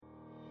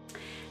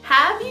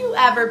Have you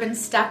ever been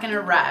stuck in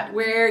a rut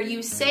where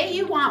you say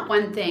you want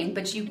one thing,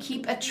 but you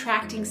keep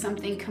attracting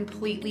something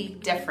completely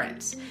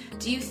different?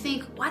 Do you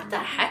think, what the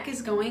heck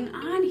is going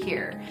on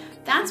here?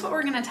 That's what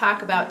we're going to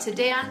talk about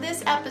today on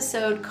this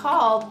episode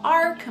called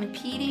Are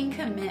Competing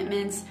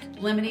Commitments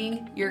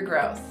Limiting Your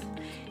Growth?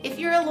 If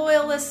you're a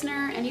loyal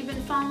listener and you've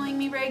been following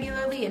me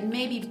regularly and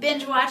maybe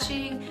binge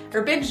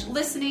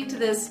listening to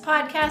this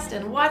podcast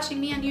and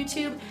watching me on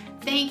YouTube,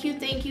 thank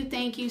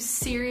you.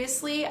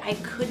 Seriously, I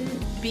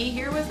couldn't be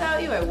here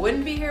without you. I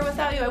wouldn't be here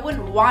without you. I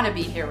wouldn't want to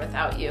be here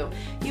without you.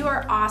 You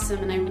are awesome,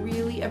 and I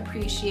really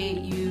appreciate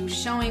you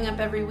showing up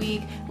every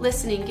week,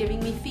 listening, giving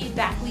me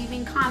feedback,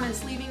 leaving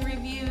comments, leaving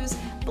reviews,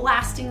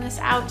 blasting this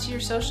out to your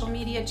social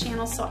media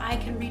channels so I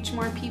can reach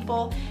more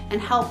people and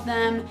help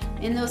them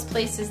in those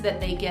places that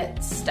they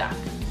get stuck.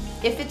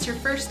 If it's your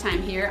first time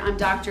here, I'm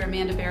Dr.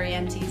 Amanda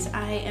Barrientos.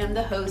 I am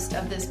the host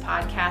of this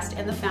podcast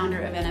and the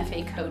founder of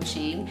NFA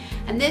Coaching.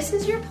 And this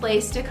is your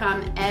place to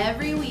come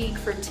every week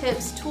for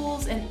tips,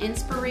 tools, and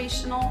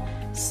inspirational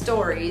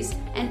stories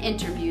and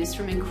interviews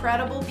from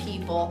incredible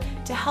people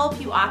to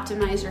help you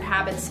optimize your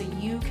habits so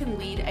you can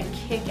lead a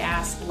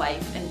kick-ass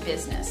life and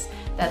business.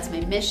 That's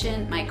my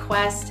mission, my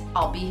quest.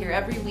 I'll be here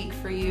every week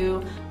for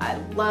you. I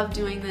love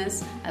doing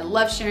this. I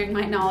love sharing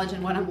my knowledge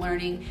and what I'm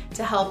learning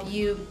to help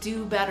you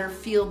do better,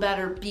 feel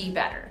better, be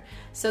better.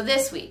 So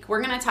this week,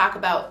 we're going to talk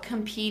about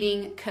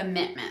competing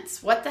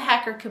commitments. What the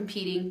heck are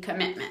competing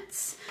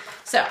commitments?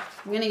 So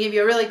I'm going to give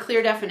you a really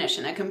clear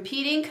definition. A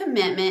competing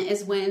commitment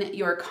is when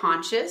your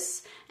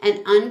conscious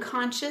and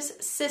unconscious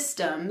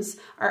systems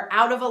are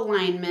out of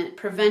alignment,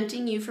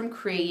 preventing you from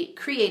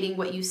creating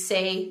what you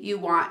say you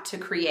want to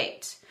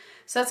create.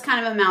 So that's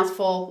kind of a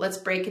mouthful. Let's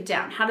break it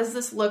down. How does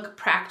this look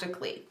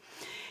practically?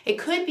 It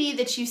could be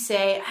that you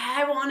say,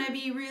 I want to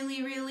be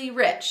really, really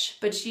rich,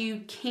 but you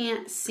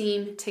can't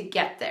seem to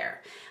get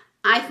there.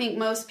 I think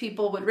most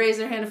people would raise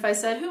their hand if I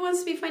said, who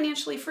wants to be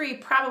financially free?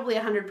 Probably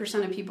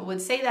 100% of people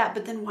would say that,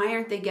 but then why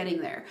aren't they getting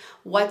there?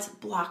 What's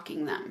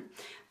blocking them?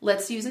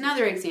 Let's use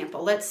another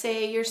example. Let's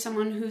say you're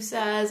someone who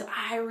says,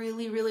 I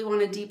really, really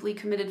want a deeply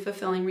committed,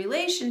 fulfilling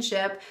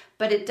relationship,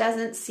 but it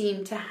doesn't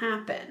seem to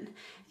happen.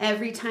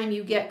 Every time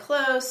you get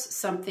close,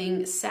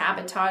 something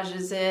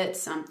sabotages it,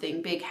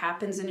 something big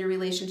happens in your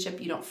relationship,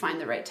 you don't find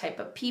the right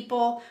type of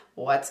people.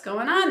 What's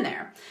going on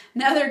there?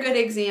 Another good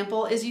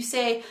example is you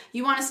say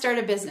you want to start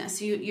a business.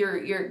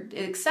 You're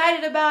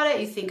excited about it.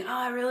 You think,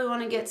 I really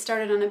want to get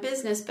started on a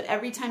business. But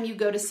every time you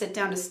go to sit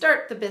down to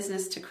start the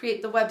business, to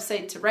create the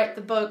website, to write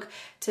the book,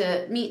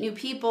 to meet new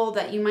people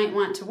that you might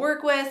want to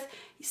work with,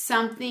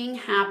 something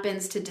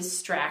happens to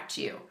distract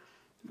you.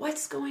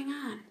 What's going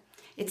on?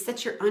 It's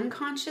that your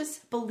unconscious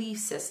belief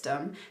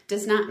system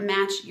does not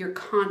match your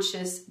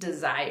conscious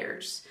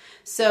desires.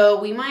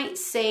 So we might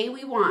say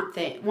we want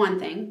one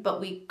thing, but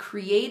we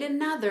create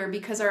another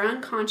because our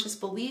unconscious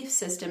belief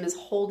system is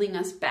holding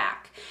us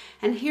back.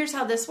 And here's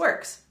how this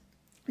works.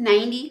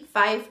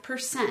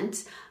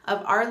 95%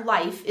 of our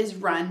life is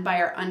run by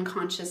our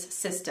unconscious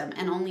system,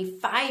 and only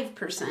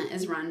 5%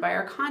 is run by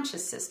our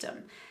conscious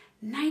system.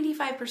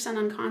 95%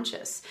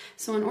 unconscious.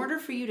 So in order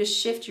for you to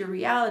shift your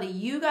reality,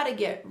 you got to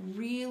get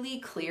really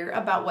clear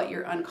about what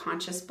your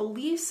unconscious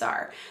beliefs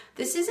are.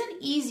 This isn't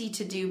easy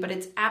to do, but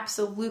it's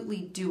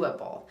absolutely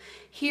doable.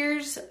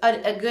 Here's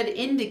a good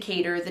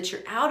indicator that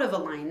you're out of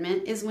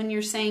alignment is when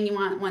you're saying you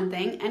want one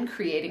thing and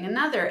creating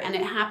another, and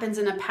it happens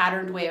in a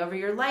patterned way over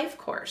your life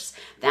course.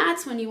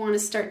 That's when you want to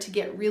start to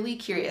get really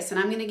curious, and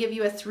I'm going to give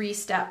you a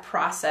 3-step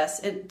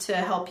process to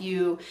help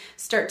you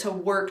start to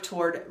work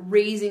toward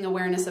raising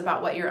awareness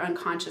about what your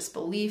unconscious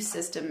belief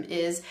system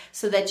is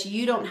so that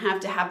you don't have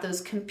to have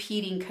those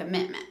competing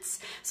commitments.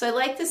 So I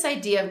like this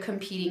idea of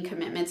competing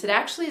commitments. It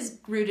actually is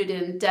rooted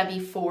in Debbie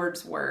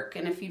Ford's work,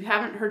 and if you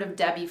haven't heard of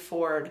Debbie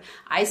Ford,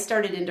 I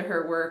started into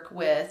her work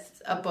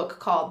with a book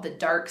called The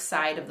Dark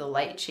Side of the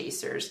Light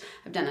Chasers.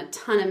 I've done a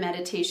ton of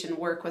meditation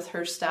work with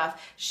her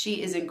stuff.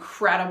 She is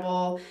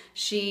incredible.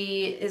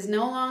 She is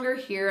no longer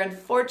here,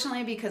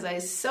 unfortunately, because I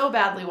so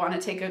badly want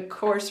to take a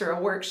course or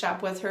a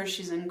workshop with her.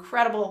 She's an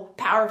incredible,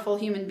 powerful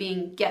human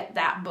being. Get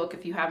that book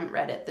if you haven't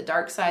read it, The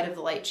Dark Side of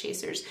the Light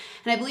Chasers.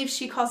 And I believe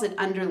she calls it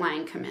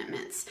underlying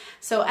commitments.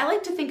 So I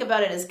like to think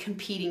about it as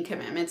competing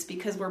commitments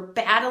because we're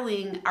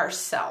battling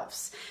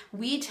ourselves.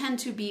 We tend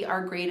to be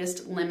our greatest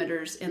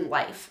limiters in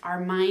life. Our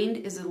mind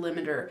is a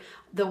limiter.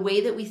 The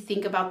way that we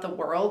think about the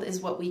world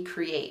is what we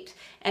create.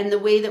 And the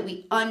way that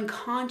we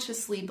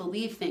unconsciously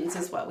believe things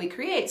is what we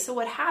create. So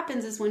what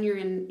happens is when you're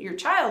in your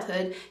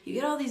childhood, you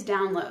get all these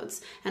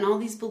downloads and all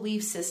these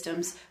belief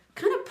systems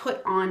kind of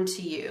put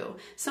onto you.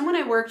 Someone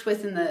I worked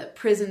with in the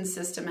prison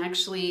system,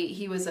 actually,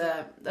 he was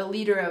a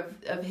leader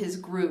of his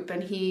group,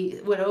 and he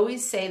would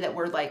always say that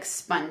we're like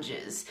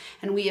sponges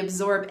and we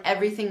absorb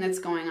everything that's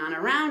going on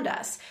around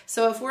us.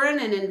 So if we're in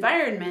an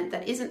environment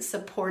that isn't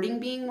supporting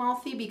being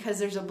wealthy because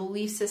there's a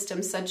belief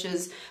system such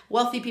as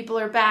wealthy people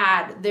are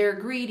bad, they're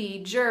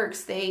greedy,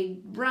 jerks, they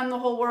run the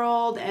whole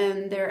world,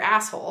 and they're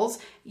assholes,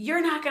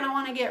 you're not going to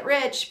want to get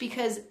rich,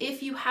 because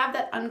if you have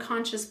that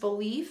unconscious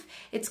belief,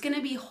 it's going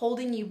to be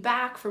holding you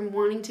back from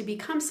wanting to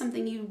become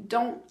something you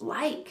don't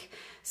like.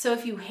 So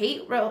if you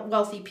hate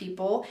wealthy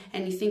people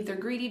and you think they're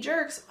greedy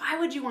jerks, why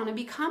would you want to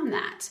become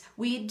that?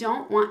 We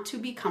don't want to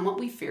become what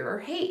we fear or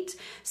hate.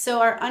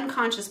 So our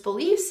unconscious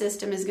belief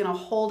system is going to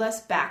hold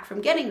us back from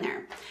getting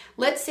there.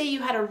 Let's say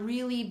you had a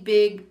really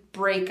big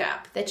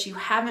breakup that you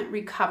haven't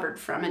recovered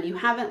from and you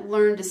haven't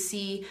learned to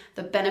see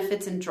the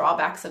benefits and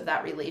drawbacks of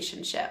that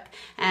relationship.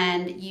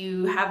 And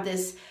you have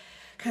this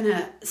kind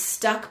of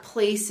stuck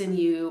place in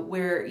you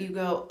where you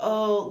go,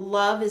 oh,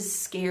 love is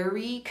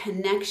scary,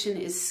 connection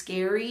is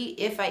scary.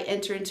 If I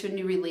enter into a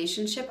new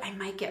relationship, I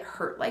might get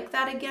hurt like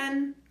that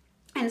again.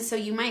 And so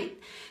you might,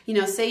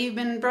 say you've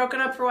been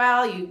broken up for a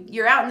while,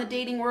 you're out in the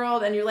dating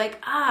world and you're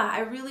like,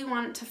 I really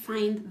want to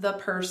find the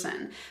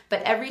person.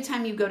 But every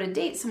time you go to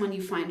date someone,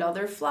 you find all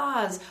their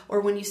flaws, or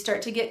when you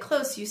start to get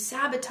close, you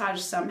sabotage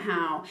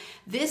somehow.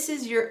 This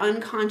is your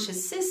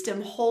unconscious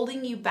system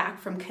holding you back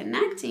from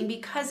connecting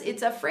because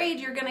it's afraid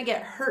you're going to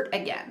get hurt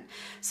again.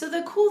 So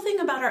the cool thing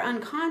about our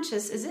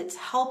unconscious is it's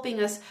helping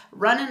us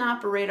run and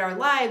operate our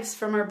lives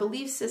from our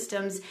belief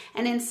systems,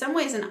 and in some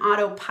ways an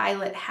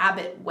autopilot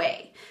habit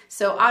way.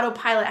 So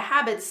autopilot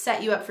habits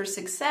set you up for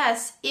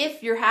success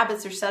if your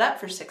habits are set up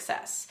for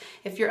success.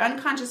 If your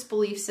unconscious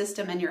belief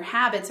system and your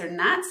habits are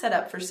not set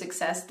up for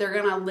success, they're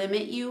going to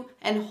limit you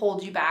and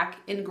hold you back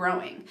in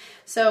growing.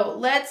 So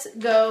let's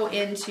go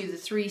into the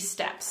 3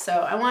 steps. So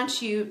I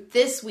want you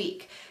this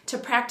week to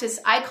practice,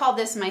 I call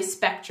this my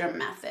spectrum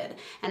method.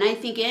 And I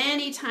think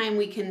anytime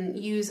we can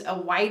use a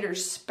wider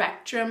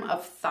spectrum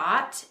of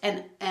thought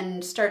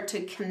and start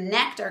to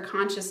connect our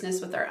consciousness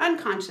with our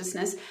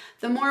unconsciousness,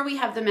 the more we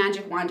have the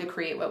magic wand to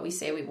create what we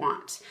say we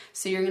want.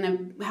 So you're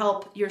going to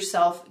help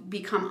yourself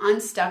become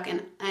unstuck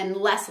and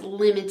less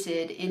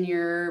limited in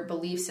your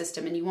belief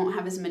system, and you won't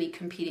have as many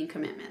competing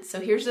commitments. So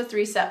here's the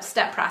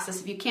 3-step process.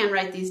 If you can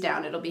write these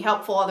down, it'll be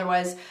helpful.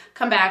 Otherwise,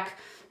 come back,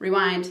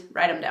 rewind,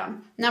 write them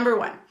down. Number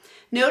 1.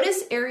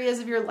 Notice areas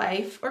of your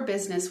life or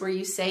business where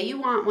you say you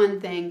want one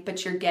thing,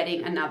 but you're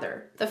getting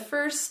another. The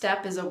first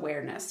step is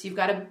awareness. You've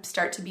got to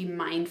start to be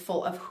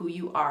mindful of who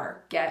you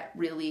are. Get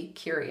really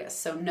curious.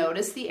 So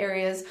notice the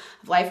areas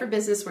of life or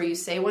business where you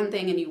say one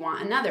thing and you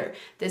want another.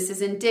 This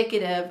is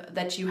indicative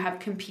that you have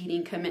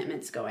competing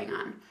commitments going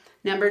on.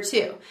 Number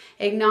 2,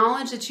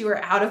 acknowledge that you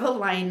are out of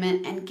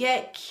alignment and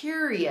get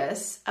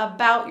curious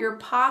about your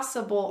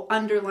possible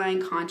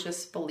underlying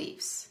conscious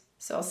beliefs.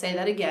 So I'll say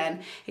that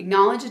again.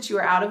 Acknowledge that you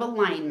are out of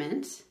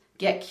alignment.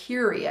 Get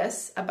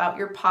curious about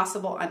your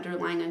possible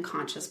underlying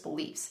unconscious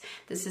beliefs.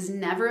 This is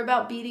never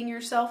about beating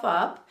yourself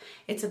up.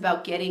 It's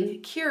about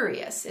getting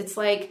curious. It's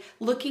like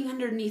looking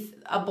underneath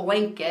a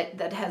blanket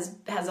that has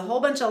a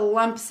whole bunch of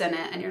lumps in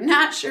it and you're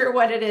not sure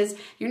what it is.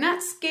 You're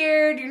not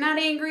scared. You're not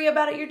angry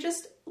about it. You're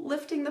just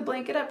lifting the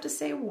blanket up to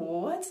say,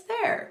 what's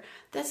there?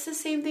 That's the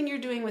same thing you're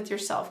doing with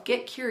yourself.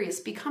 Get curious.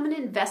 Become an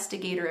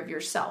investigator of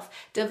yourself.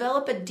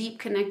 Develop a deep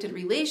connected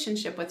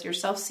relationship with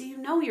yourself so you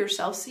know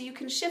yourself so you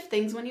can shift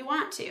things when you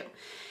want to.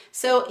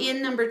 So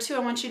in number 2, I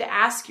want you to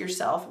ask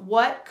yourself,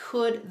 what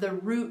could the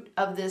root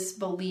of this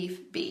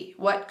belief be?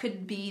 What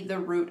could be the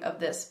root of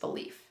this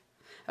belief?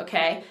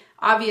 Okay,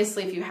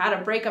 obviously, if you had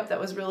a breakup that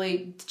was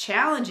really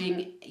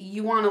challenging,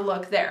 you want to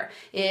look there.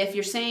 If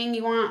you're saying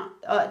you want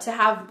to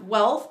have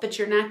wealth, but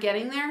you're not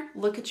getting there,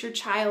 look at your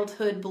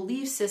childhood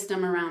belief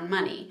system around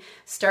money.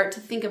 Start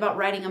to think about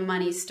writing a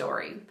money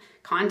story.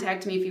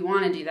 Contact me if you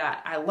want to do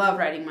that. I love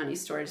writing money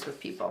stories with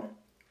people.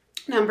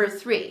 Number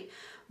 3,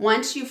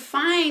 once you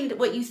find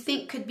what you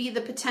think could be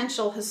the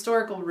potential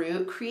historical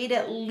root, create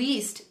at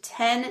least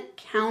 10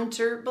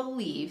 counter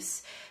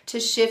beliefs to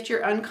shift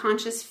your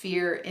unconscious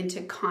fear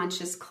into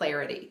conscious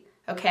clarity.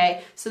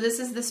 Okay, so this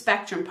is the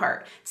spectrum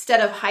part. Instead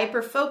of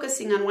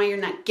hyper-focusing on why you're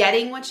not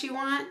getting what you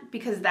want,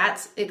 because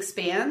that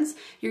expands,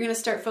 you're going to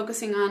start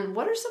focusing on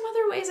what are some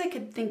other ways I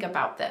could think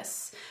about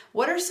this?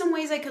 What are some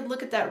ways I could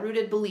look at that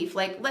rooted belief?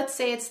 Like, let's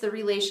say it's the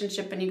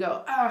relationship and you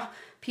go,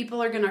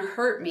 people are going to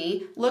hurt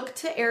me. Look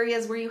to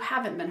areas where you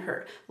haven't been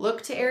hurt.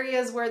 Look to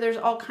areas where there's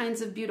all kinds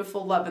of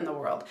beautiful love in the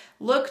world.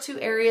 Look to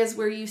areas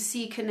where you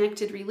see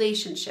connected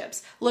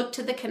relationships. Look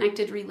to the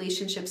connected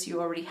relationships you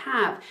already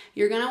have.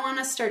 You're going to want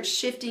to start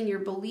shifting your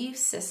belief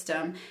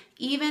system.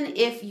 Even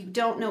if you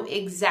don't know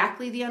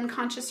exactly the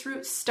unconscious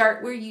root,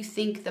 start where you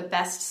think the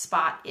best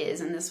spot is,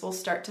 and this will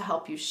start to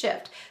help you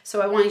shift. So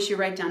I want you to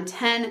write down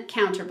 10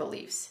 counter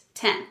beliefs.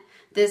 10.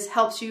 This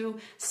helps you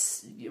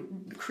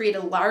create a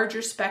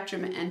larger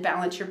spectrum and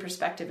balance your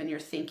perspective and your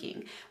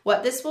thinking.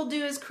 What this will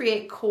do is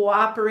create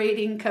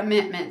cooperating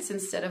commitments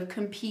instead of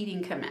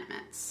competing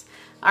commitments.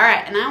 All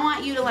right, and I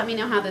want you to let me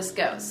know how this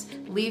goes.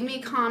 Leave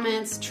me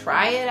comments,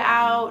 try it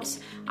out.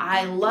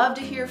 I love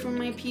to hear from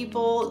my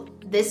people.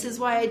 This is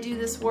why I do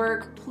this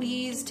work.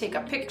 Please take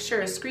a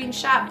picture, a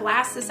screenshot,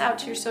 blast this out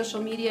to your social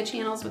media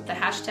channels with the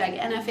hashtag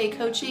NFA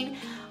Coaching.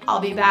 I'll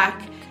be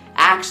back.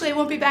 Actually, I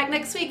won't be back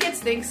next week. It's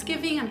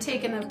Thanksgiving. I'm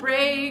taking a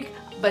break.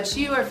 But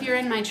if you're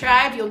in my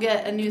tribe, you'll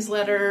get a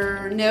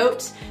newsletter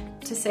note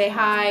to say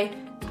hi.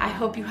 I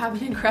hope you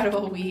have an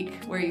incredible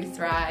week where you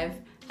thrive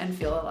and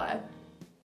feel alive.